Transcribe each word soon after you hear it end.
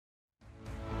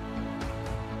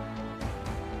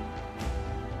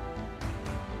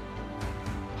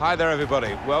Hi there,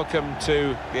 everybody. Welcome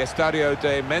to the Estadio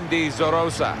de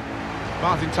Mendizorroza.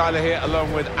 Martin Tyler here,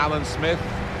 along with Alan Smith.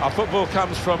 Our football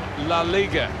comes from La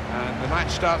Liga, and the match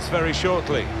starts very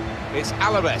shortly. It's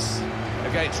Alaves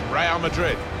against Real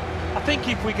Madrid. I think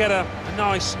if we get a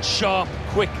nice, sharp,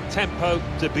 quick tempo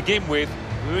to begin with,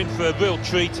 we're in for a real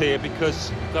treat here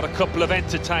because we've got a couple of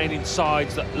entertaining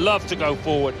sides that love to go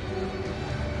forward.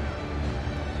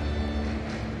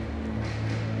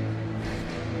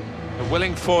 A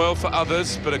willing foil for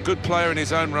others, but a good player in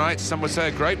his own right. Some would say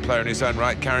a great player in his own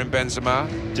right, Karim Benzema.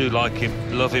 Do like him,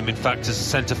 love him, in fact, as a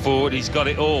centre-forward. He's got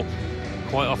it all.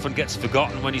 Quite often gets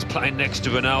forgotten when he's playing next to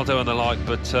Ronaldo and the like,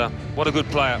 but what a good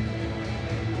player.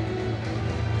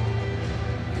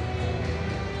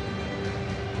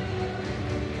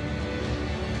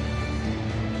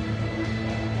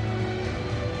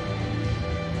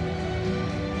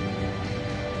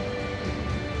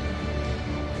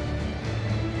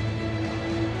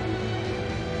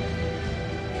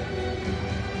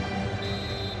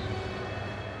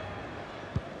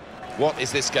 What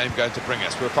is this game going to bring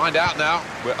us? We'll find out now.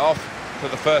 We're off for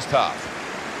the first half.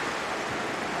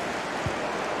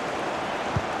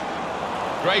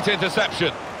 Great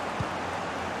interception.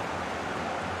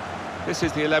 This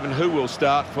is the 11 who will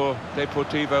start for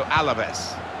Deportivo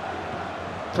Alaves.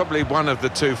 Probably one of the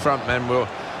two front men will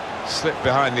slip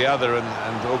behind the other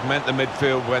and augment the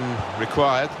midfield when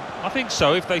required. I think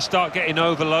so. If they start getting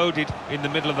overloaded in the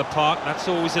middle of the park, that's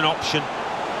always an option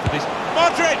for this.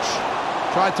 Modric!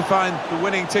 Tried to find the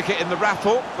winning ticket in the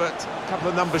raffle, but a couple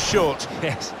of numbers short.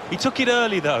 Yes, he took it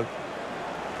early, though.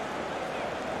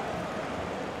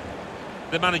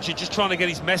 The manager just trying to get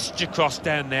his message across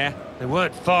down there. They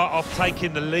weren't far off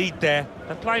taking the lead there.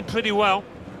 They're playing pretty well.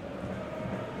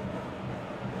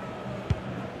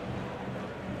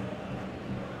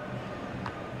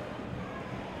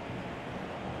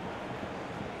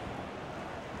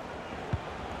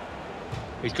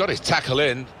 He's got his tackle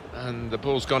in, and the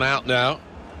ball's gone out now.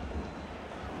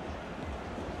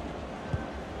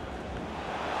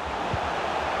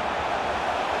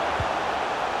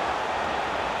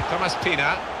 Thomas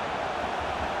Pina.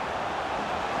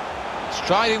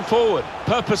 Striding forward,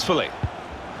 purposefully.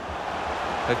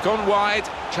 They've gone wide,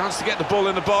 chance to get the ball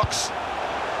in the box.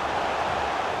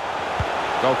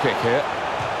 Goal kick here.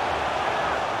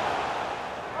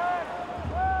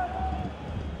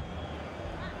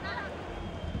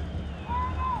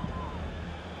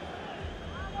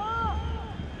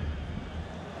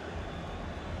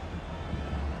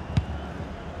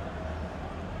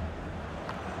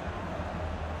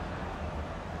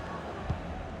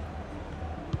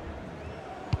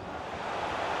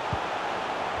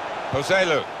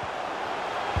 Joselu,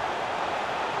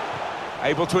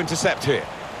 able to intercept here.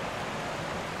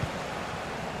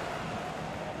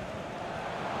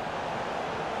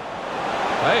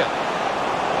 Bale.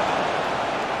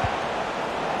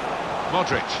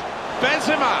 Modric.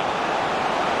 Benzema!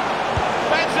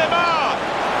 Benzema!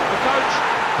 The coach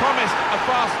promised a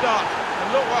fast start,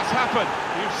 and look what's happened.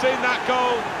 You've seen that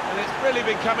goal, and it's really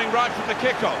been coming right from the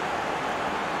kickoff.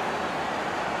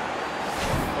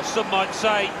 Some might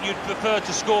say you'd prefer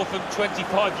to score from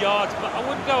 25 yards, but I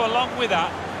wouldn't go along with that.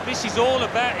 This is all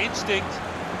about instinct.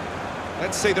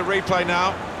 Let's see the replay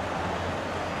now.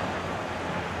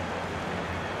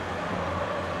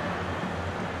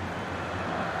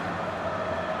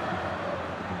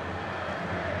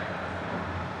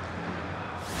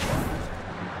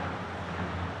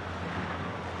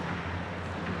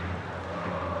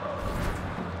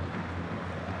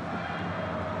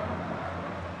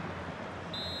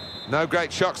 No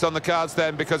great shocks on the cards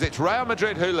then, because it's Real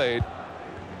Madrid who lead.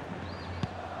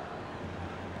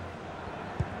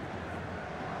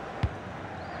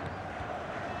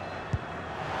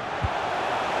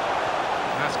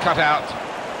 That's cut out.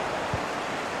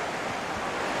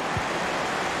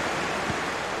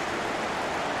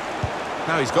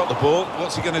 Now he's got the ball,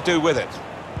 what's he going to do with it?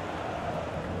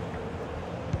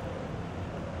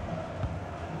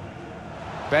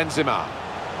 Benzema.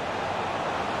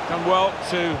 Done well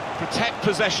to protect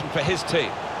possession for his team.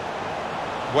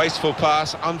 Wasteful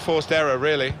pass, unforced error,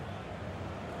 really.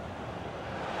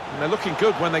 And they're looking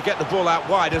good when they get the ball out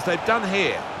wide, as they've done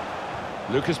here.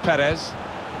 Lucas Perez.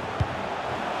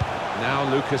 Now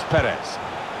Lucas Perez.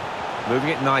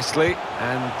 Moving it nicely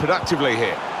and productively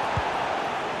here.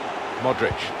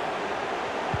 Modric.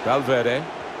 Valverde.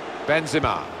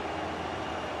 Benzema.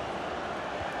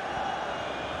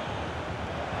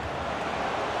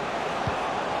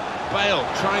 Bale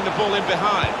trying the ball in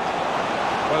behind.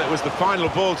 Well, it was the final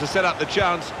ball to set up the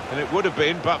chance, and it would have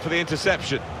been, but for the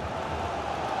interception.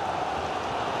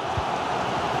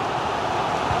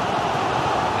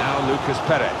 Lucas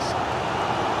Perez.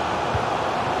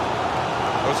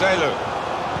 Joselu.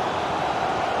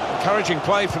 Encouraging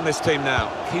play from this team now,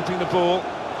 keeping the ball.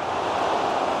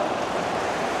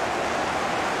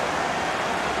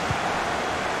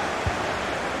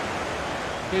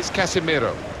 Here's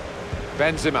Casemiro.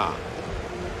 Benzema.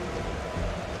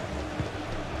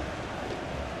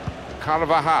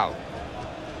 Carvajal.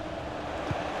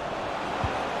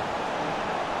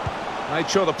 Made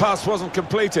sure the pass wasn't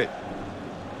completed.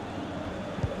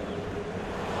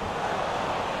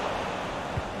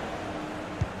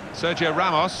 Sergio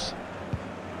Ramos.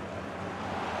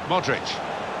 Modric.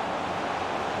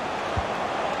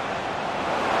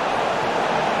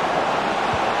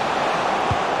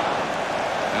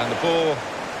 And the ball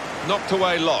knocked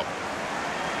away long.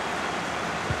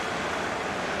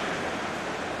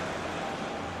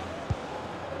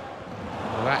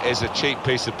 Well, that is a cheap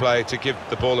piece of play to give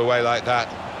the ball away like that.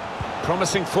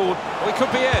 Promising forward. Oh, he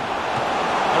could be in.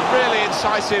 A really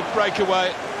incisive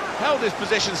breakaway. Held his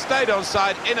position, stayed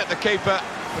onside, in at the keeper,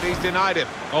 but he's denied him.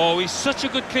 Oh, he's such a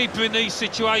good keeper in these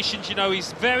situations, you know,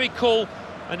 he's very cool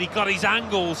and he got his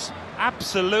angles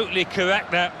absolutely correct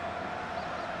there.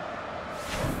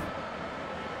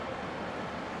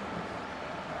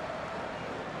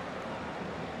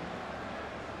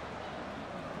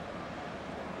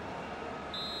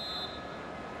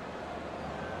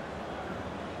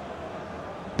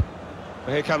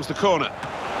 Well, here comes the corner.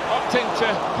 Opting to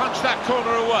punch that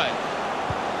corner away.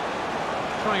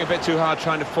 Trying a bit too hard,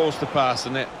 trying to force the pass,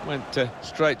 and it went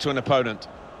straight to an opponent.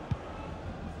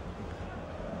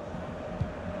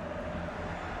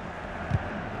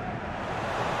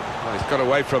 Well, he's got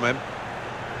away from him.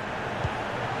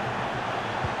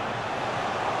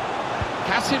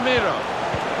 Casemiro.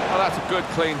 Well, that's a good,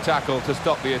 clean tackle to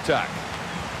stop the attack.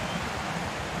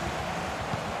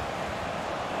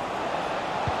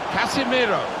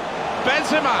 Casemiro.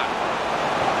 Benzema.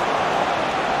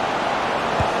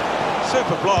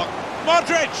 Super block.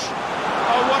 Modric.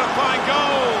 Oh, what a fine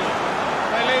goal.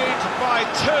 They lead by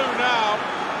 2 now.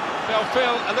 They'll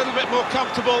feel a little bit more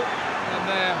comfortable, and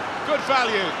they're good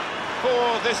value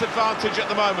for this advantage at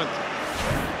the moment.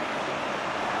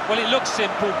 Well, it looks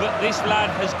simple, but this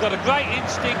lad has got a great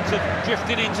instinct of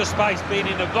drifting into space, being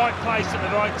in the right place at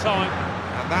the right time.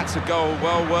 And that's a goal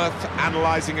well worth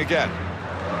analysing again.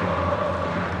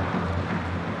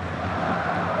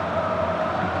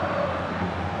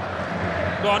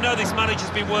 Well, I know this manager's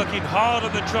been working hard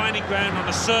on the training ground on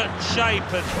a certain shape,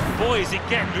 and boy, is it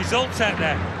getting results out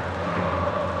there.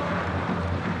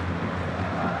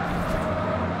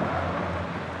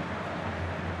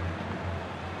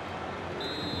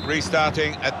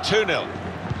 Restarting at 2-0.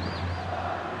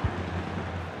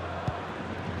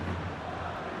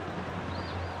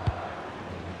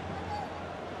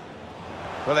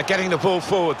 Well, they're getting the ball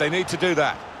forward. They need to do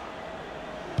that.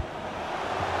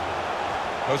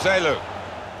 Joselu.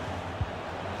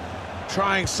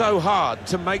 Trying so hard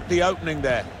to make the opening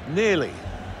there. Nearly.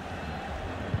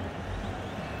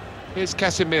 Here's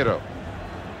Casemiro.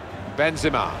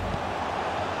 Benzema.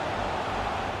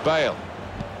 Bale.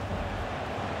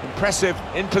 Impressive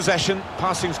in possession.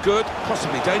 Passing's good.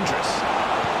 Possibly dangerous.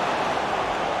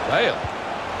 Bale.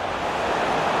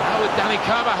 Now with Dani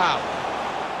Carvajal.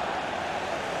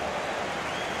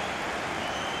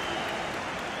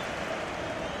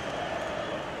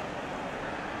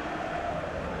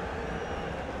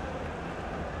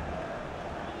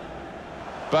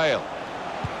 Bale.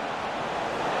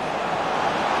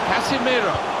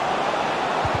 Casemiro.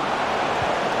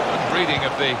 Good reading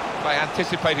of the by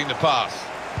anticipating the pass.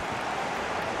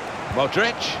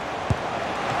 Modric.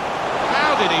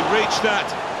 How did he reach that?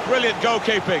 Brilliant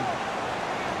goalkeeping.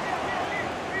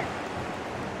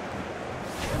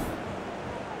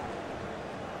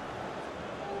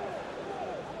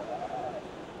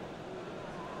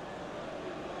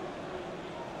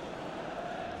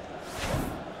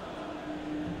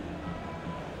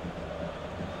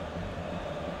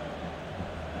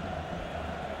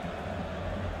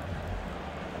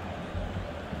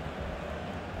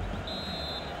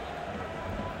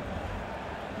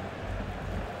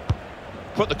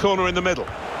 Put the corner in the middle.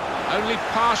 Only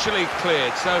partially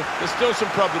cleared, so there's still some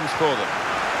problems for them.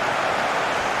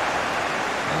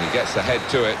 And he gets the head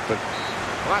to it, but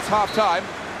well, that's half-time.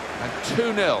 And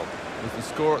 2-0 is the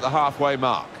score at the halfway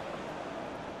mark.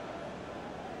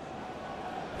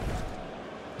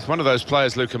 It's one of those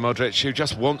players, Luka Modric, who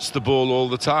just wants the ball all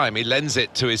the time. He lends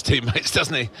it to his teammates,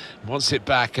 doesn't he? Wants it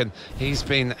back, and he's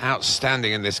been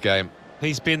outstanding in this game.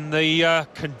 He's been the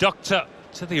conductor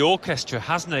to the orchestra,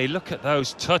 hasn't he? Look at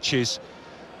those touches.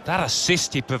 That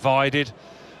assist he provided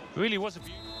really was a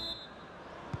beauty.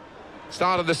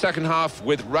 Start of the second half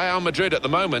with Real Madrid at the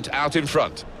moment out in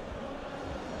front.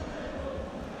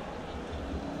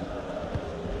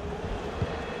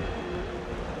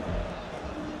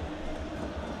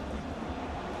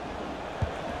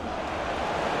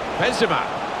 Benzema.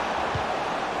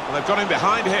 Well, they've got him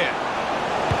behind here.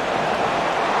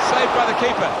 Saved by the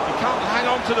keeper. He can't hang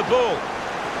on to the ball.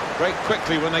 Break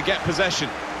quickly when they get possession.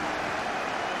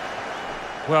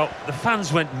 Well, the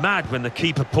fans went mad when the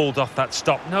keeper pulled off that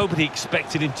stop. Nobody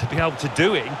expected him to be able to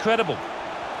do it. Incredible.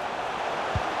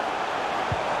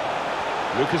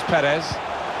 Lucas Perez.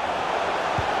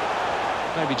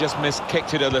 Maybe just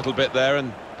kicked it a little bit there,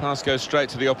 and pass goes straight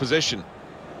to the opposition.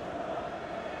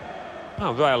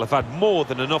 Oh, Real have had more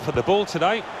than enough of the ball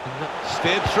today.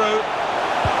 Steered through.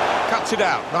 Cuts it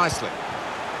out nicely.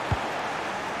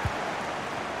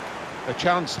 A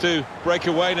chance to break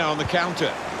away now on the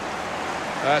counter.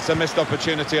 That's a missed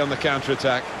opportunity on the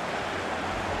counter-attack.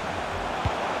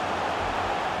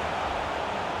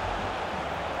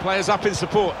 Players up in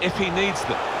support if he needs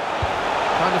them.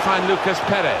 Trying to find Lucas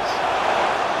Perez.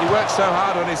 He works so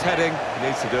hard on his heading, he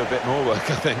needs to do a bit more work,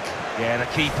 I think. Yeah, the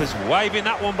keeper's waving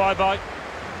that one bye-bye.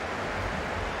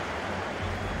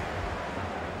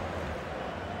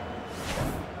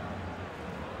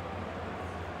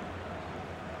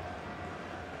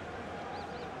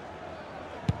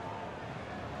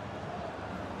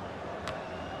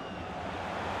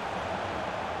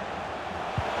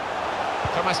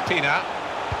 Thomas Pina,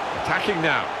 attacking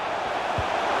now.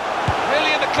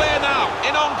 Really in the clear now,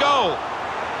 in on goal.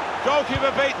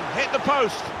 Goalkeeper beaten, hit the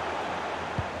post.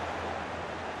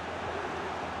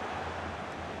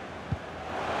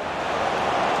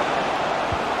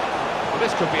 Well,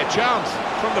 this could be a chance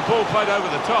from the ball played over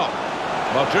the top.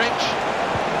 Modric.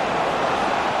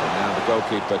 And now the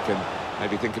goalkeeper can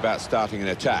maybe think about starting an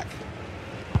attack.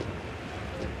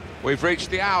 We've reached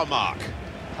the hour mark.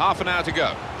 Half an hour to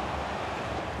go.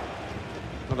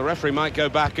 Well, the referee might go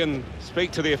back and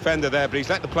speak to the offender there, but he's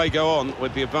let the play go on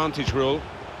with the advantage rule.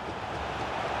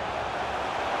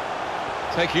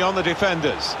 Taking on the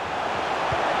defenders.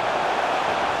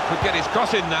 Could get his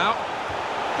cross in now.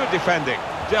 Good defending.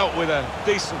 Dealt with a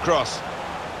decent cross.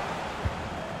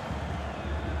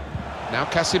 Now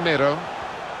Casemiro.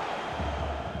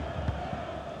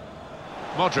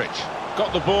 Modric.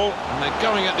 Got the ball, and they're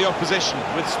going at the opposition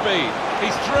with speed.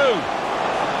 He's through.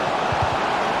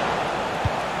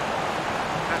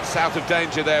 Out of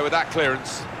danger there with that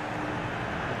clearance.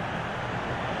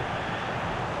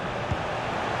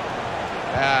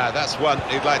 Ah, that's one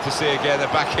he'd like to see again, a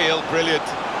back heel, brilliant.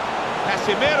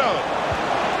 Casemiro,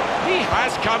 he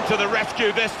has come to the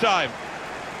rescue this time.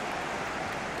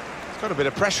 He's got a bit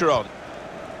of pressure on.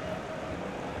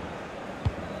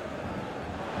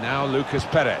 Now Lucas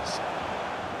Perez.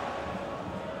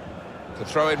 To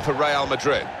throw in for Real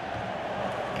Madrid.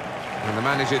 And the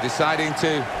manager deciding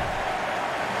to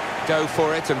go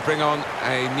for it and bring on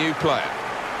a new player.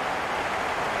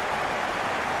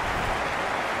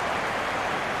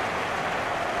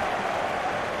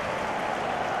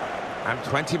 And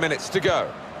 20 minutes to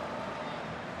go.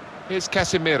 Here's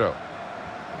Casemiro.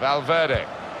 Valverde.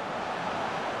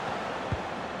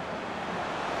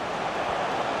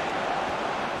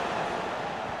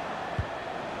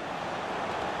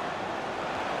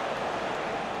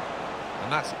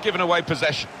 And that's given away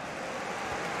possession.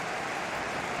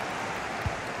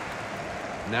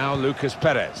 Now Lucas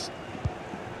Perez.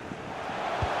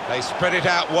 They spread it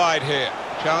out wide here.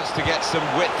 Chance to get some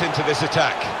width into this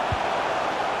attack.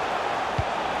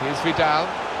 Here's Vidal.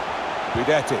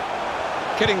 Guidetti.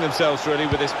 Kidding themselves really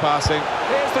with this passing.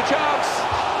 Here's the chance.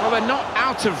 Well, they're not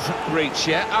out of reach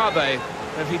yet, are they?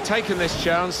 If he'd taken this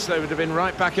chance, they would have been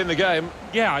right back in the game.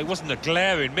 Yeah, it wasn't a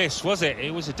glaring miss, was it?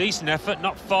 It was a decent effort,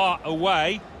 not far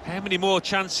away. How many more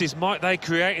chances might they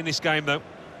create in this game, though?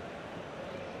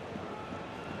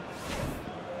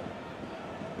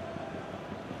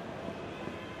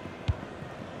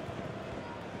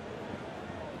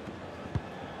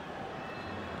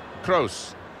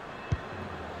 Kroos.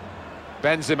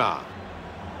 Benzema.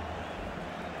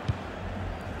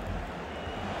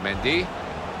 Mendy.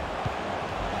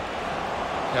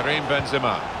 Karim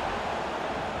Benzema.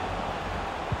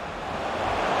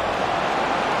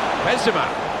 Benzema.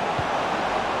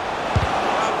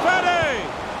 Valverde!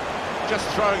 Just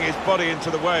throwing his body into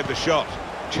the way of the shot.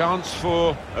 Chance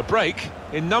for a break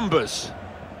in numbers.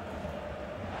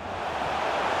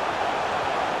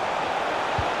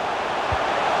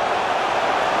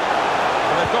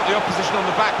 Got the opposition on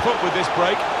the back foot with this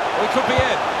break. Well, it could be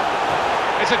in.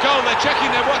 It's a goal. They're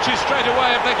checking their watches straight away.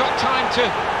 Have they got time to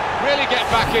really get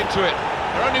back into it?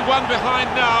 They're only one behind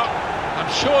now,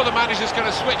 I'm sure the manager's going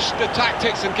to switch the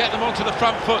tactics and get them onto the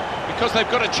front foot because they've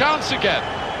got a chance again.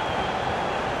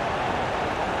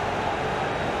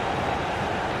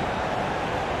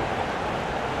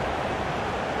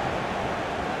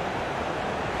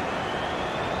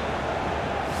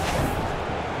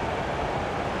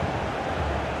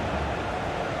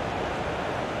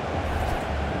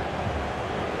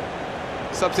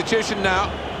 Substitution now,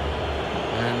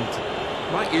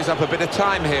 and might use up a bit of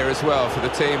time here as well for the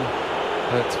team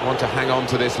that want to hang on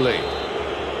to this lead.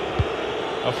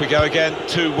 Off we go again,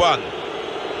 2-1.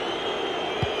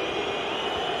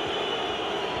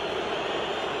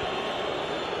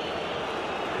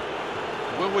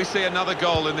 Will we see another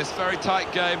goal in this very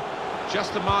tight game?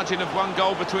 Just a margin of 1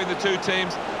 goal between the two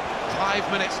teams.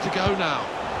 5 minutes to go now.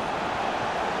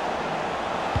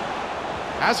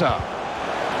 Hazard.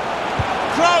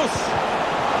 Close!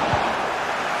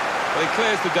 Well, he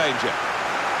clears the danger.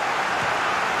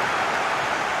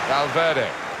 Valverde.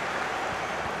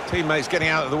 Teammates getting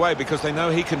out of the way because they know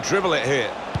he can dribble it here.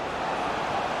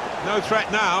 No threat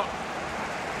now.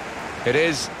 It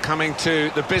is coming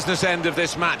to the business end of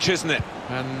this match, isn't it?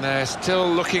 And they're still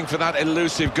looking for that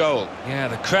elusive goal. Yeah,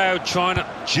 the crowd trying to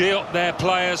gee up their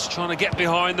players, trying to get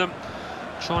behind them,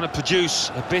 trying to produce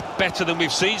a bit better than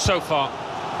we've seen so far.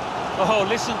 Oh,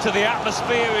 listen to the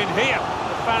atmosphere in here.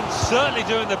 The fans certainly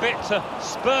doing the bit to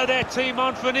spur their team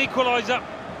on for an equaliser.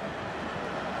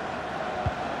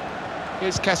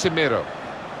 Here's Casemiro.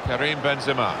 Karim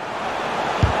Benzema.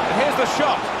 And here's the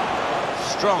shot.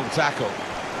 Strong tackle.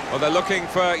 Well, they're looking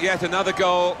for yet another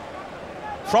goal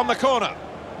from the corner.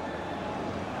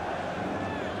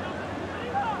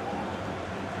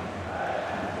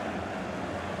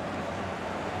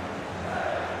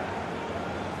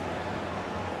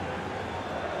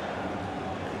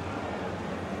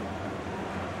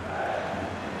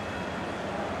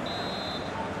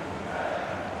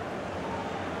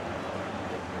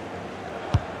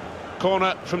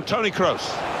 Corner from Toni Kroos.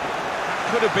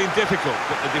 Could have been difficult,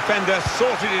 but the defender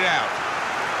sorted it out.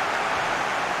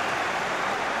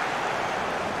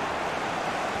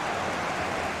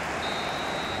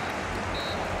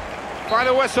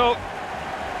 Final whistle.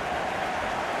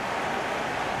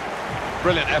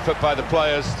 Brilliant effort by the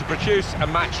players to produce a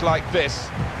match like this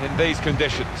in these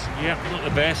conditions. Yeah, not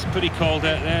the best, pretty cold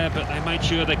out there, but they made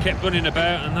sure they kept running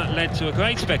about, and that led to a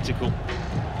great spectacle.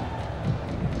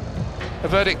 A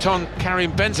verdict on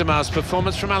Karim Benzema's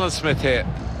performance from Alan Smith here.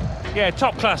 Yeah,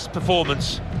 top-class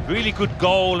performance. Really good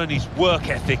goal, and his work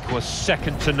ethic was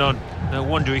second to none. No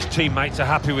wonder his teammates are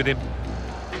happy with him.